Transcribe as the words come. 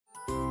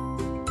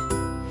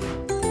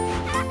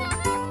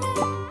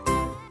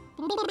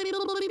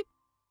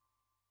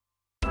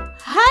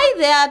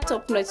there,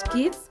 Top-Notch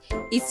Kids.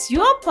 It's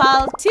your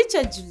pal,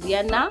 Teacher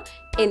Juliana,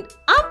 and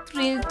I'm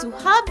thrilled to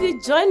have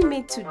you join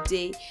me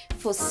today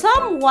for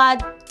some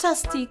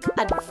word-tastic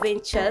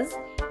adventures.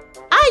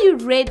 Are you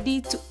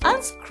ready to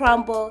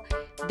unscramble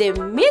the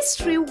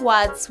mystery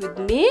words with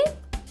me?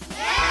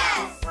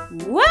 Yes!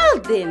 Well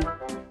then,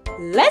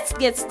 let's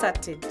get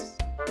started.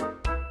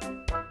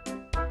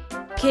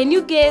 Can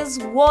you guess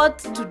what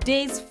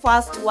today's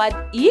first word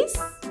is?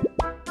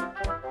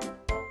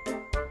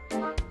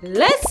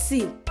 Let's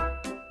see.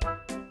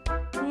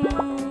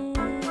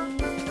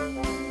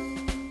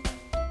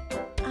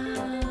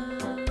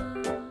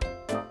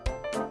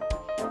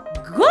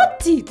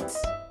 Got it!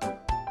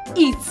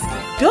 It's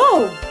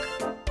dog.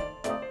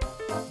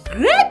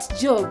 Great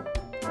job!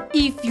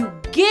 If you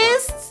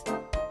guessed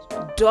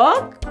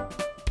dog,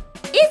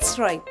 it's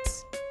right.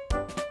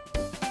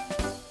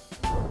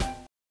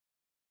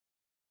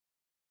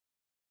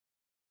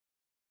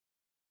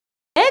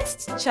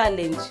 Next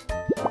challenge.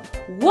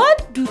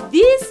 What do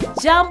these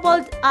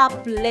jumbled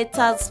up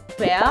letters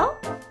spell?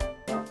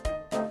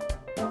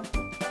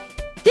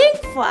 Think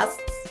fast.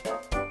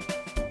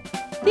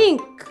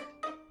 Think.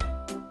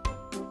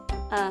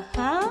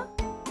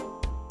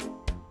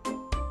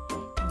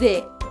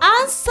 The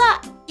answer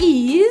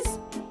is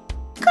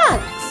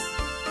cat.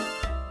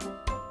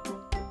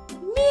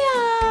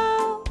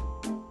 Meow.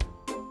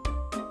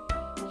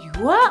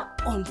 You are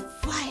on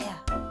fire,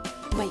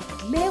 my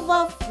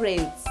clever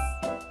friends.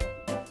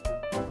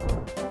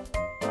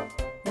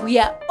 We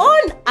are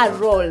on a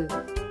roll.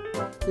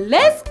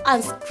 Let's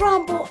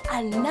unscramble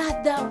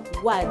another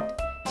word,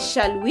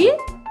 shall we?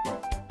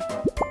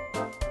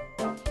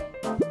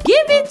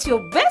 Give it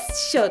your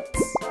best shot.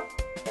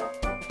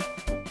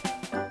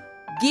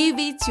 Give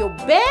it your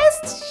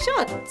best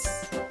shot.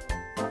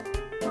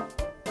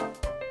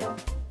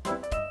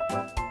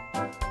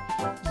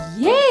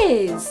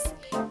 Yes,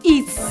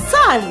 it's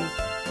sun.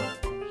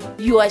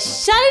 You are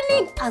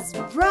shining as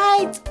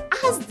bright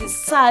as the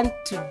sun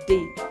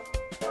today.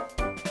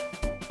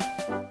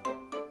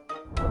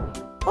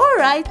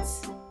 Alright,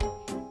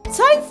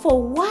 time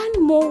for one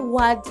more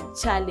word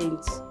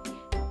challenge.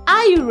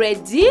 Are you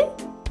ready?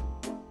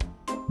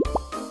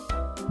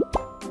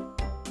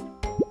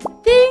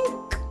 Think.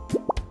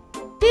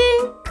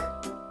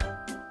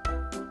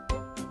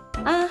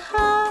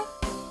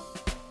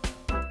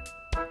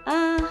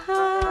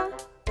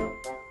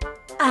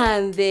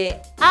 And the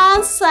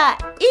answer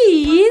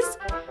is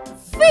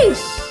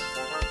fish.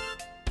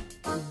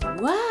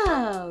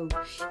 Wow,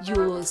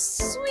 you're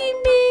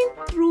swimming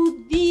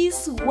through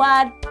these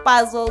word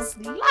puzzles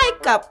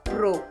like a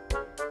pro.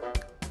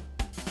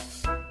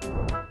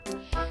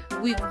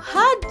 We've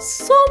had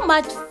so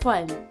much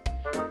fun,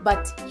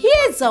 but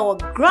here's our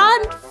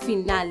grand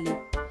finale.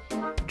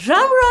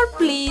 Drum roll,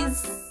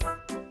 please.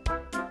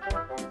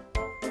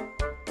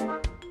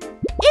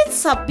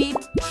 It's a bit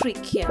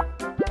trickier,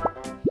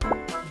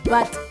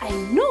 but I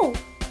know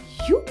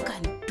you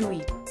can do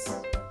it.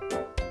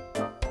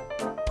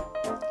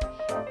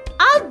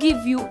 I'll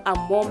give you a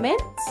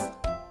moment.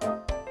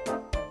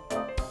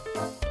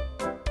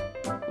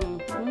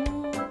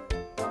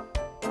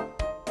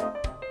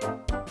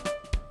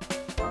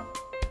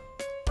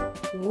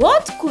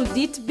 What could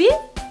it be?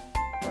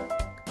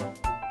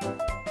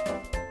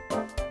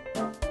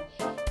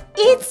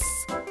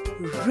 It's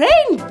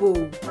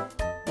rainbow.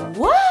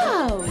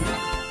 Wow!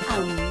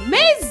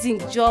 Amazing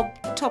job,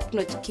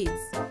 Top-Notch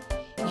Kids.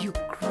 You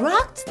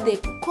cracked the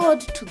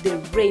code to the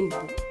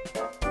rainbow.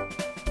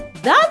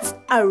 That's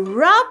a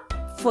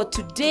wrap for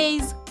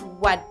today's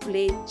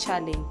wordplay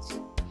challenge.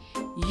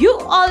 You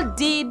all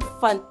did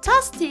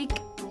fantastic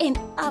and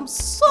I'm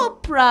so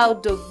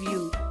proud of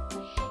you.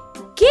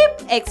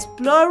 Keep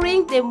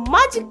exploring the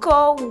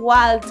magical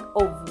world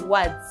of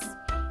words.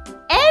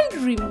 And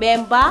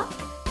remember,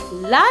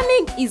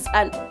 learning is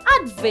an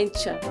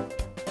adventure.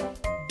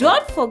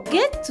 Don't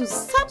forget to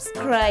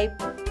subscribe,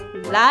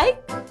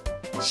 like,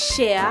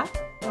 share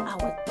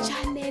our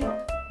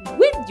channel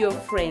with your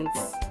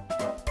friends.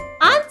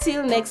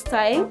 Until next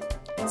time,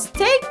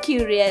 stay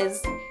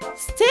curious,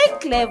 stay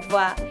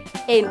clever,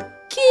 and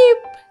keep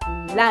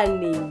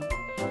learning.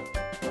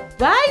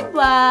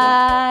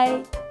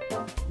 Bye-bye.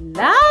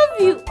 Love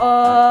you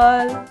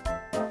all.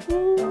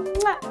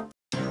 Mwah.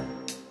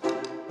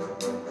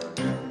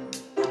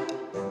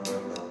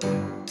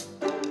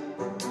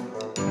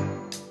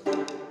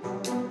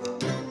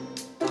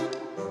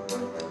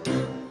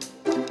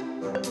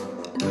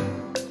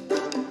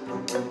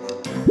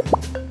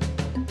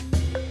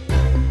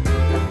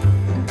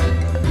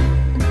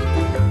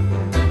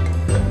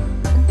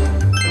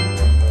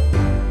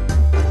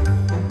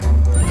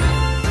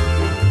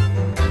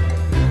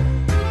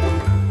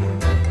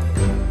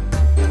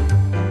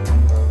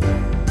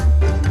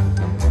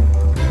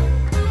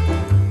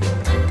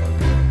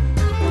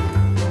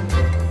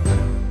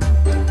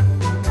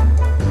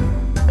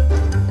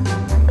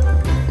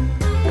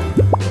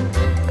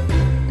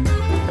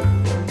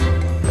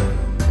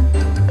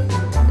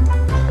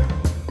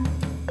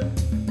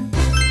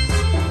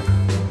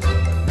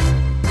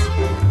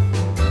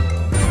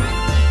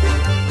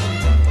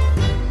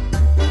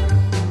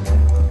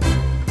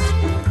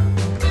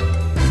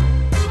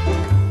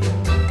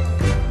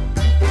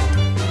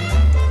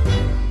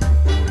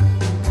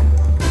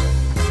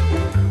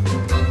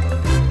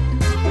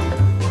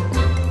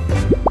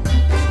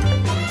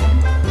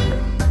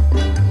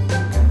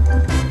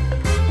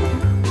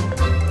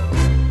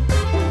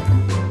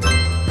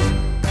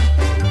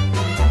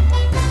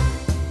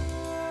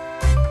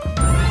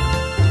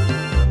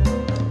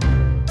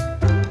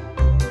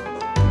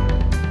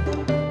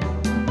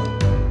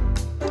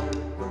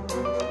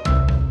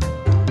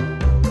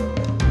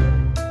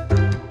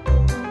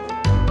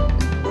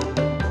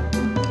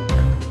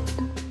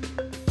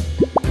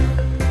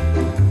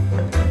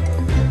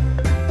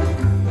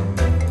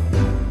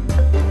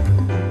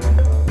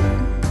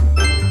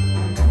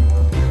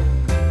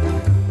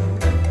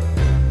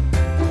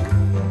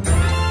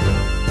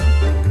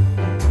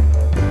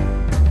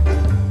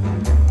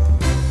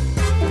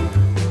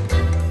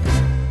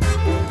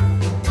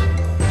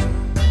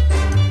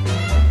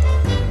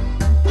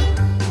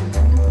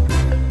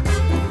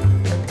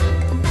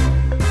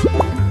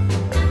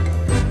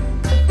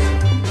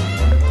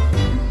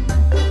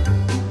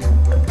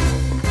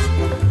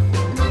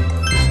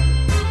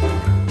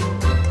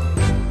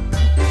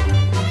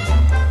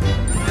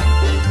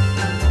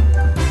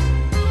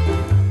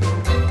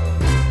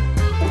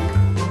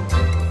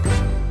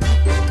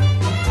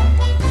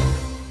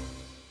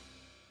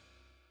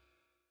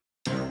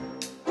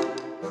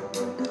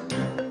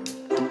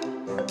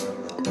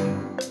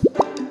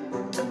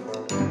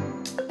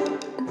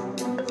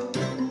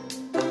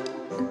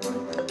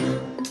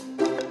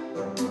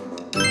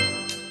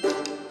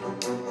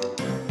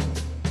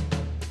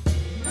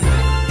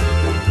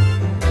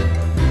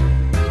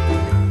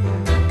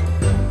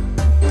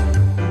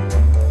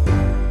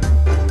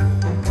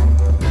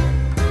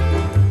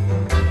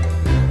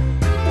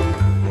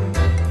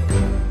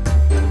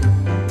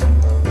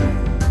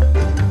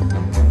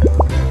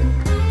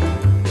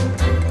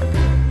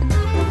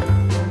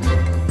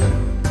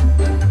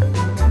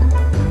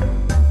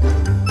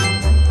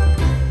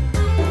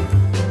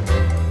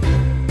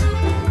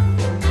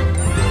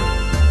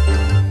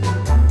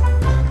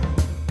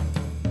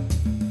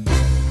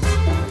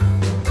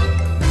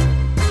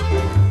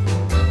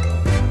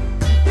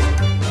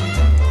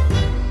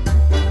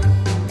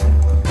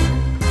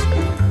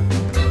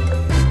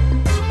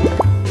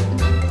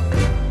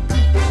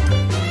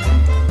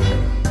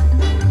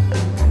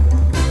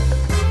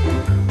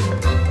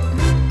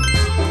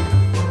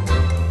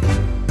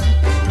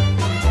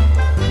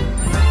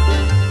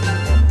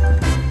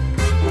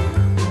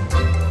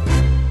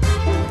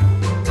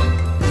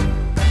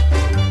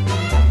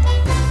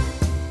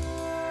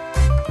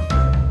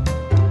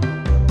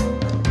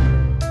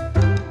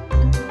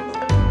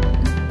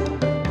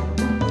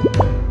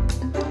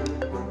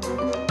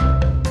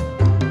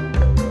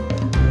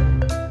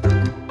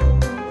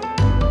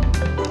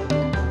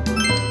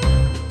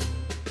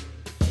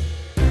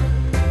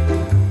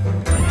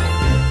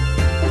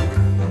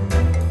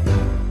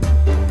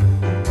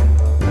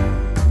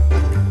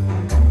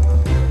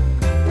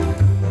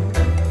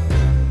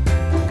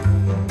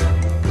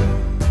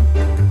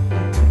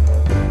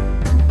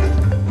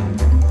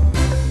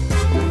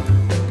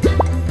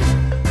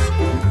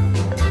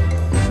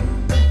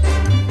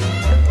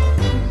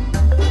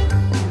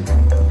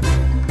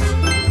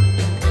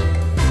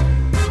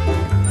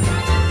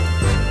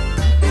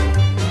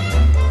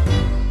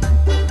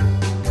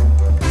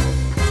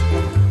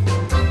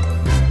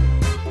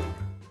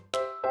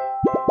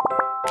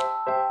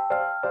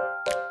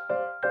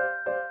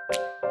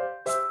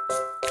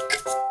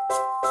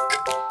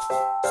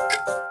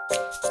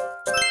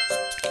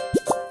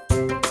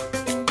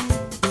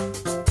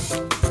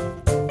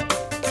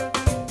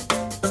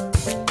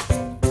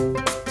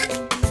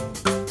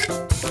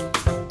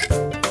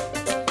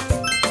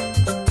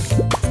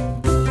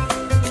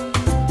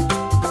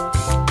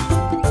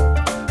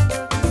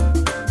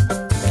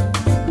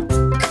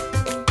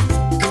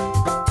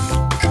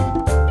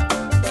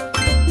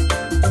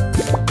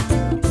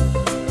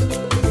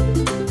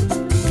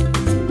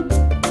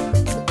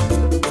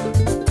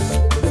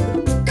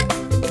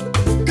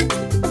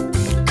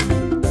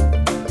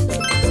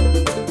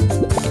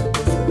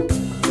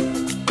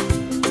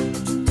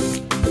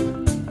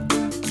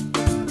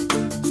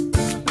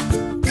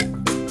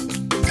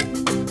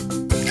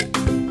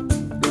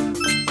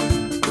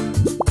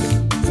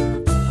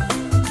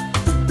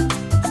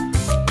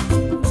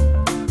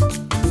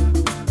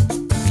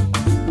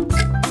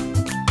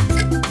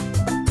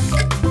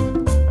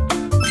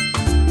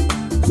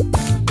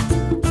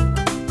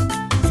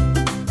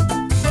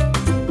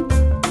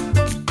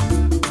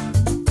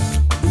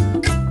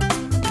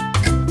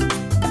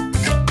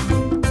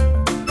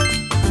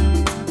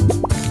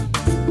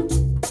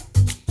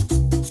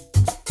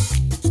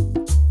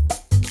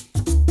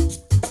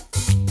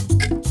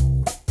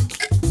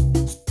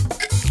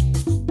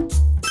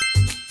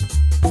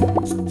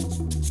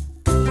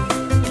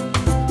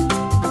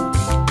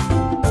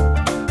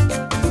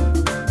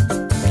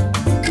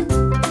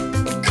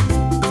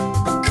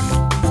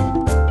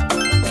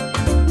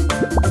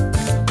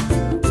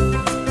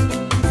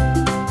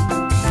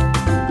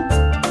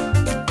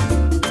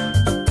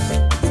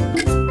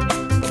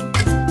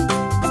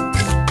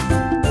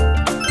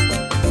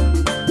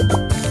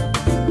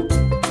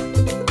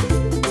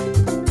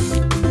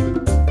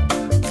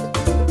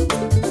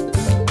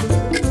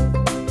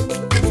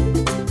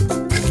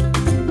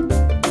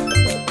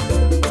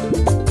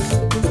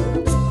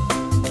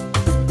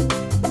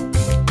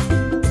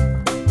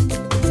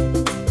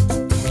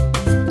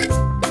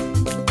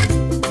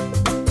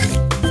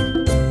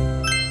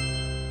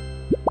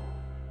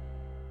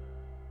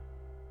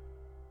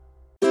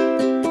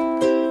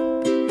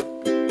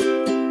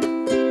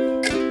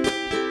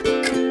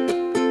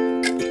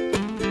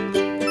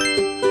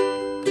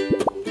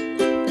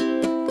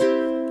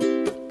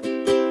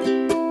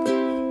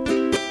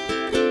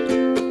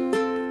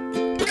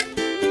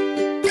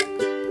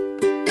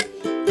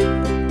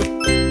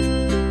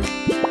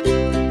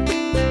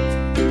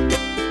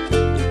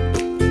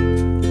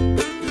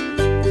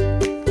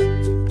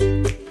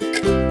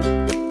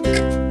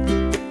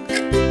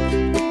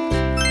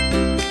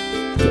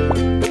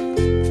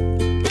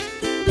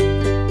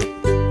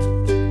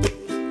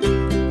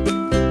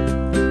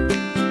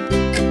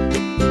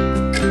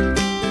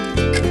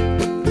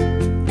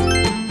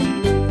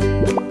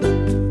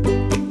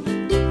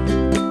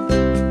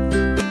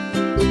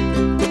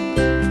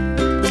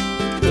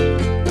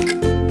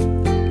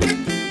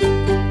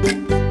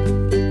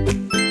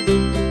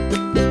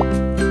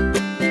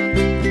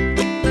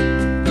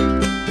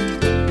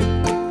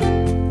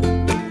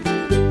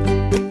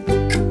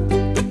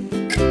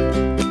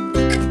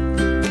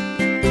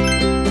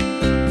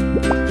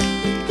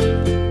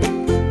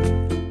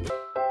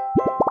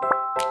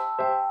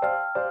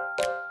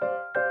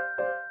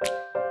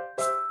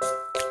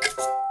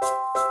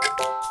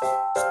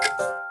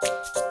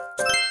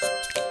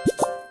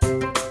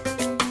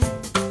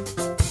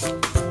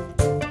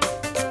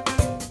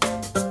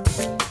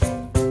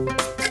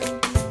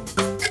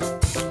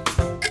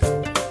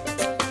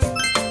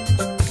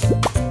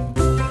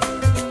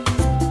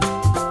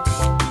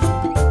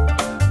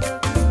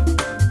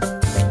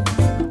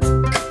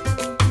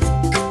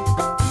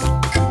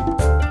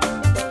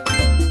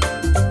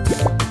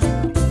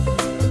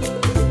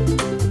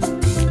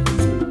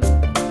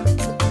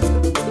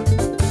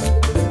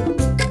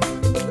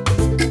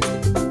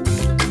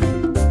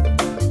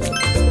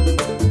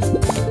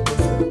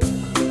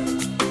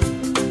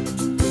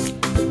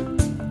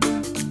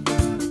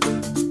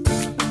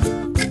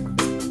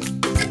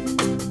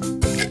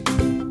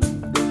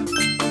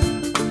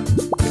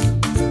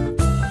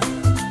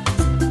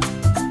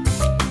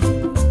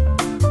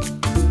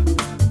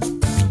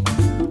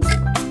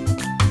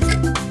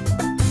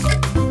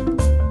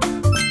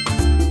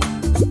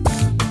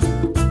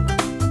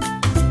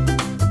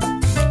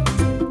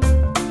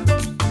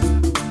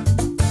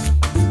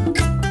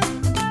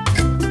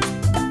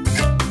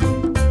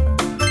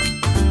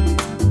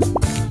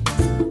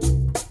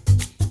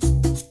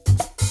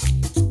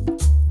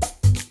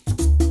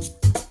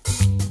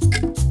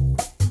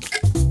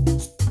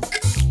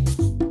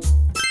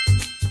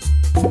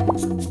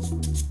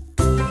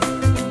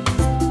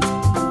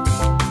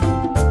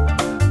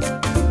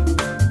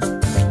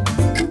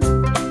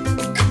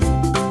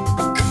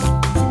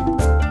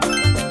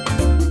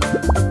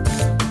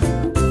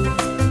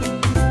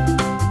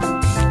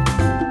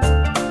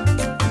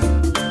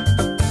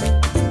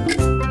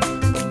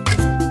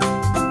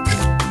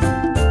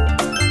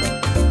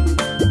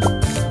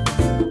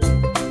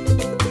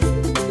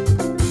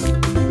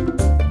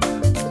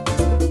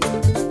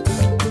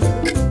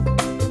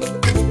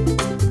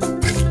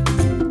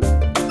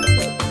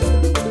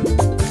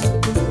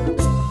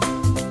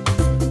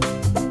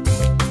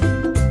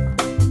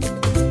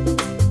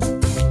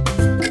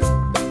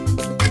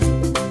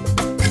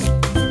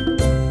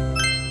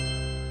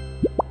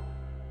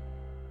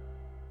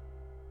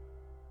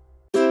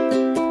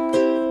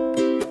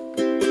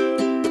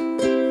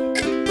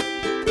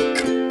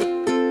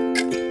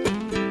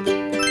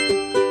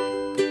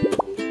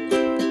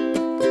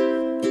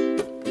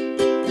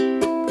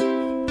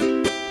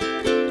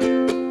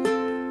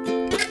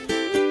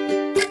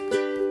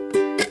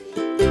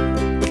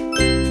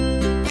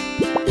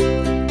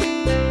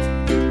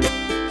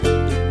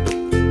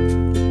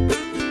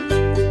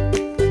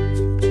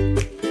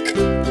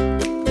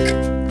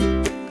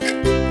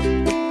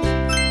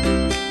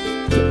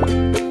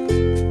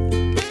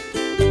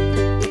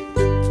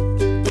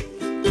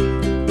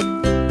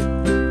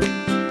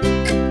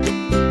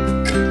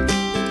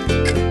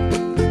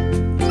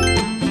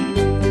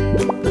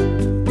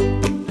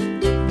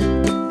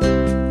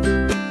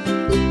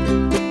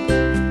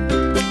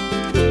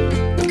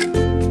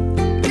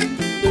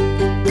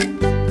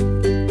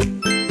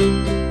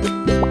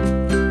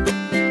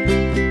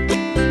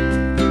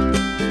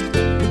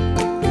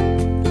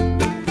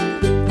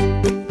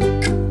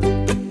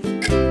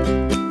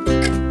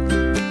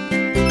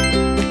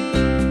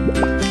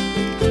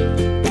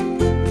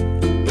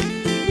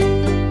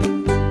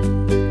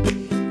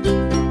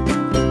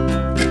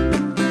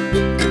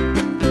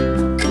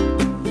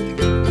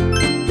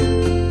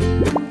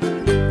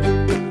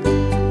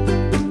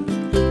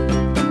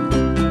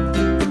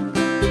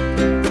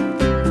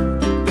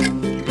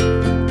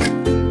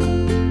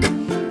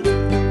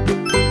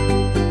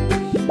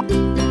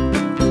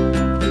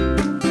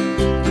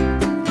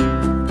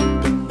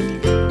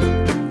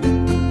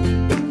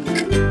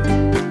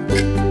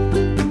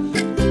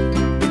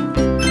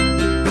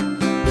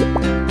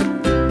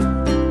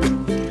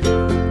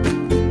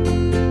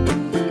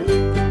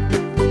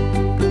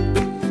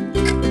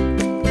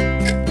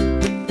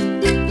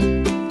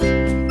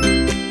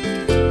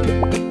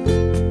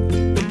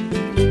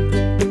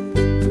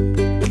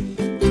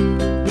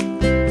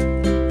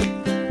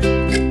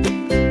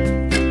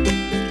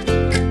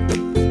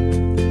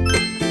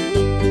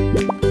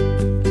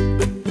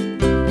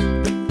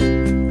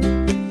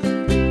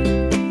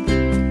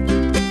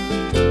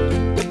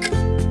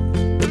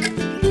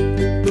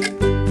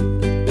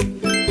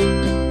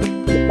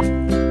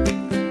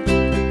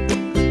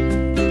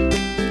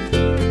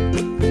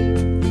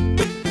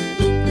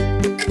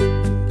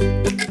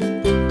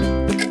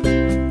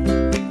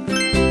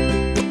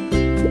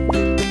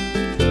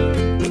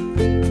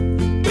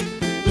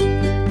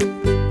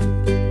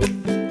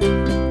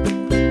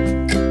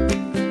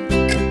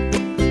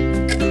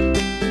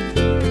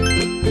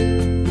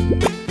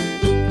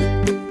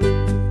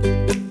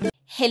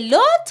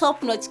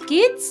 Topnotch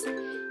kids.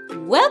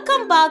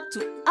 Welcome back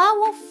to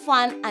our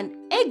fun and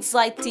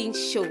exciting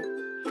show.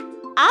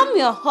 I'm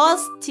your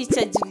host,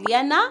 Teacher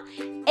Juliana,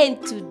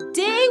 and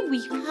today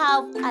we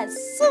have a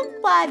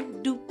super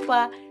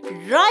duper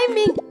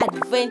rhyming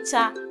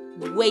adventure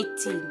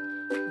waiting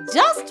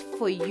just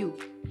for you.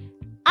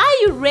 Are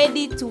you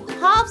ready to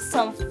have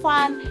some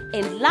fun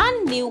and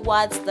learn new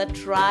words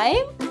that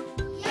rhyme?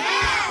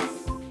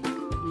 Yes!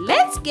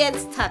 Let's get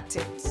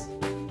started.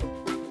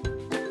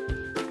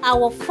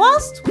 Our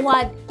first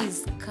word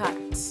is cat.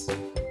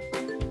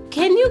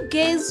 Can you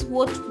guess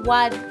what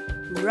word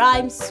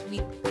rhymes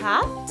with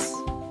cat?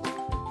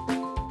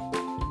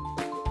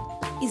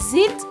 Is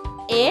it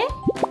A,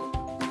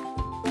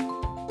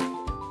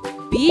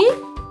 B,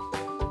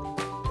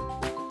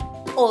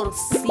 or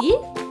C?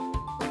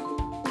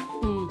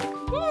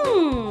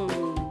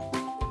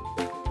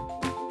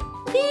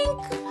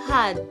 Think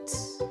hard.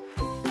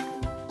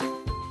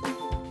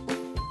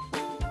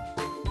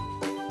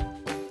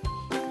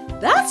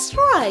 That's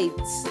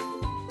right.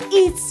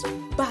 It's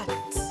bat.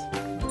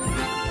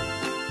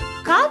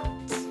 Cat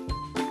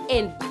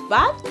and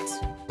bat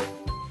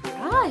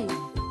rhyme.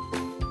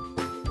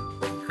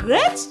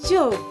 Great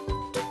job,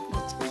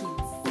 Topnotch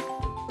kids.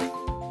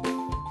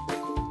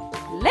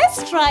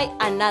 Let's try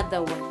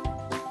another one.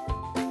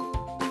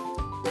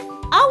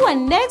 Our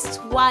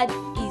next word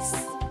is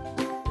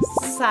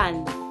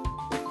sun.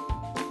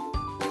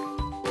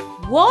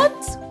 What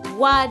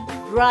word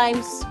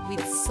rhymes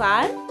with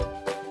sun?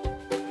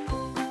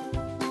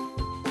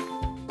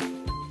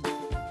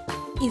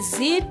 Is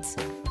it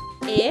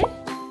A,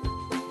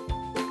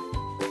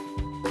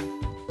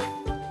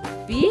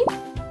 B,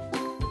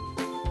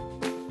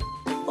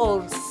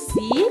 or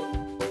C?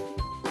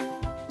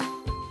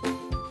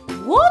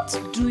 What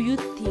do you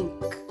think?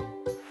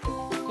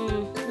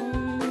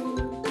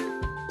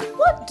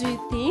 What do you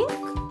think?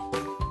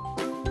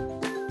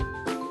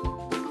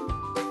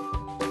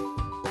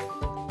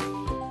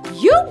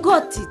 You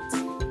got it.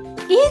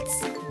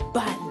 It's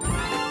burn.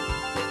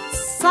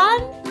 Sun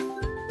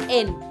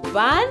and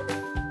burn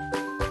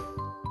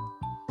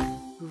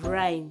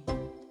rhyme.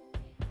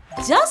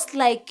 Just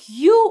like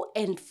you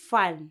and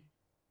fun.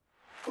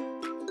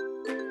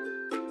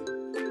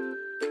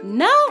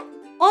 Now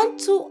on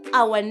to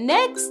our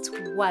next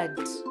word.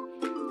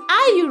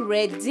 Are you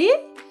ready?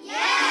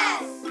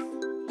 Yes!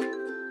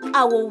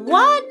 Our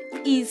word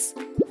is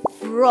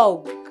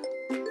frog.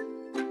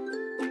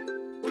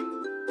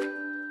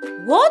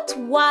 What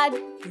word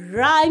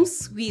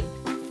rhymes with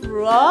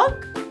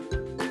frog?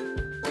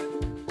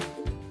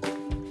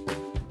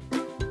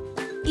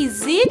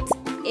 Is it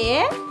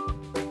A,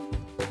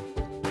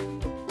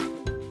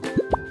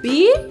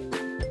 B,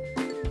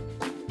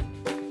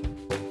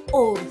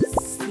 or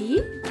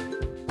C?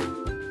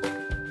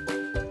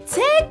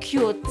 Take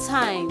your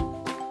time.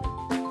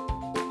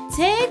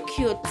 Take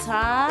your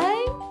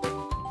time.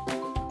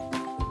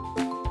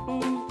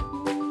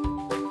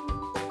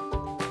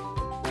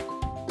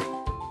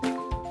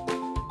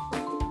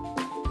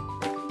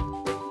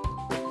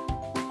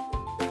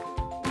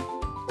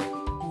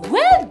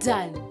 Well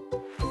done.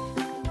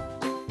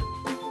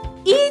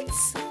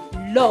 It's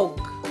log.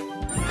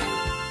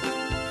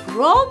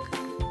 Frog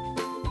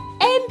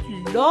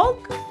and log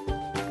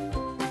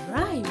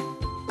rhyme.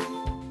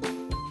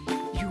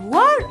 You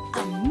are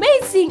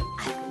amazing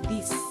at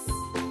this.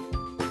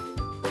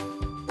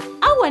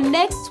 Our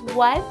next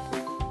word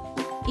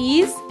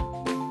is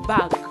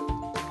bag.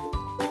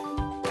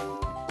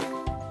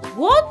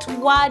 What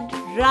word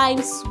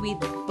rhymes with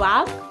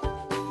bag?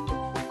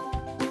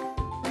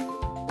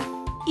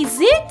 Is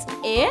it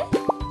A,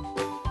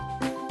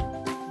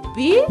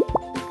 B,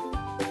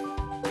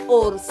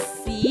 or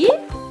C?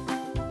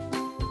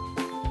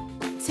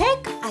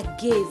 Take a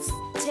guess.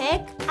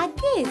 Take a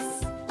guess.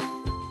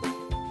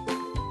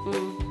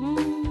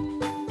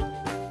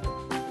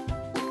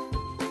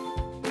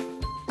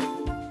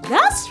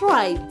 That's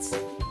right.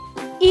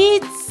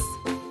 It's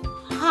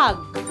hug.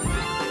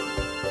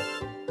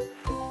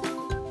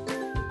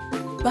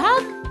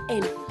 Bag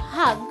and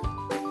hug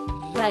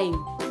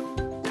rhyme.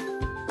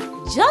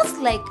 Just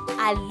like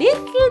a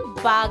little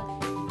bag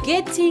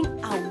getting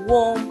a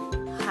warm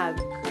hug.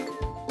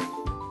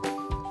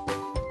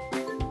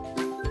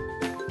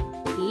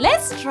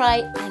 Let's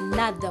try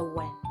another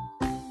one.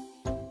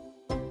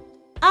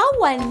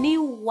 Our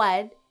new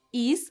word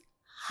is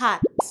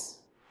hat.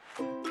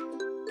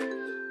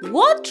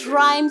 What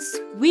rhymes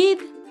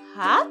with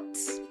hat?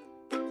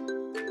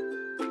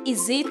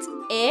 Is it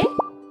A,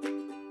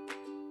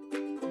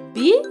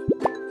 B,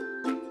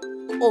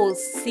 or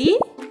C?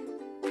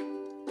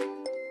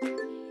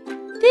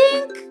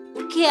 Think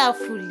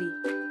carefully.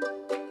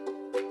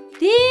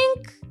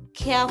 Think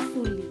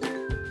carefully.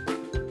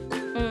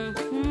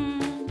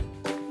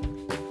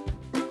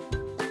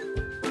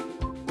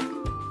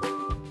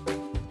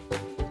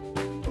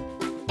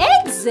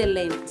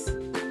 Excellent.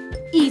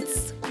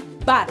 It's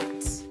bat.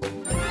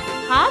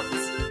 Hat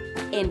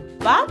and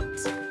bat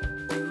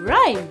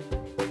rhyme.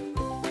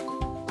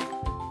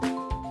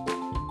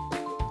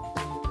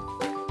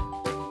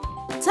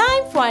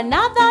 Time for for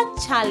another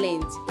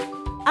challenge.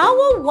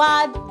 Our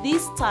word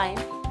this time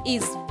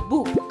is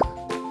book.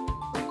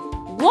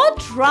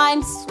 What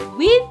rhymes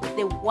with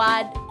the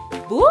word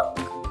book?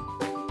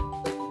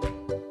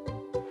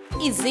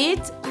 Is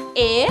it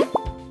A,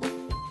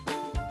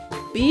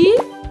 B,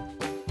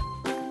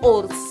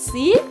 or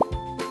C?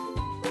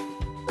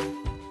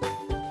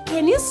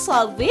 Can you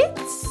solve it?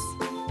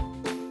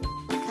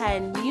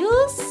 Can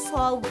you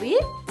solve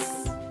it?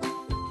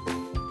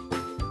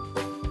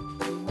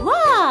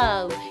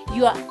 Wow,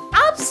 you are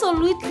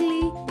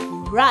absolutely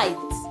right.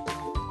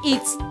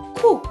 It's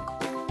cook.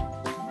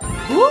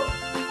 Book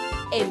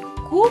and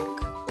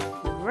cook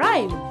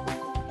rhyme.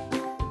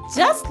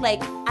 Just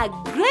like a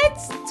great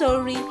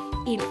story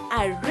in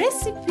a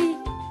recipe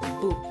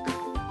book.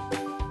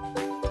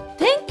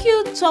 Thank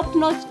you,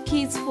 Topnotch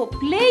kids, for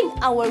playing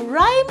our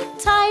rhyme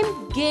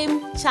time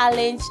game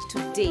challenge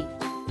today.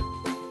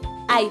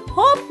 I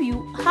hope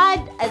you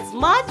had as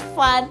much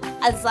fun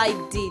as I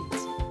did.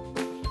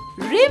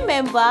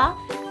 Remember,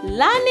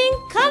 learning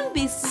can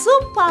be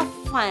super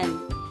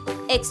fun,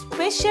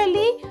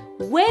 especially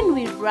when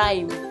we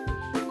rhyme.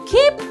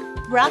 Keep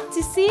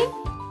practicing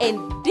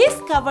and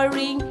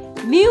discovering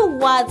new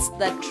words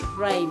that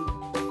rhyme.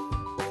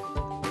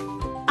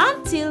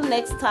 Until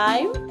next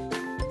time,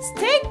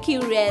 stay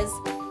curious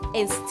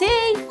and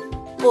stay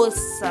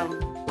awesome.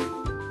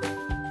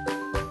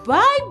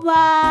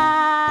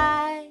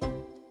 Bye-bye.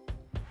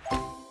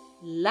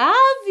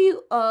 Love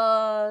you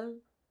all.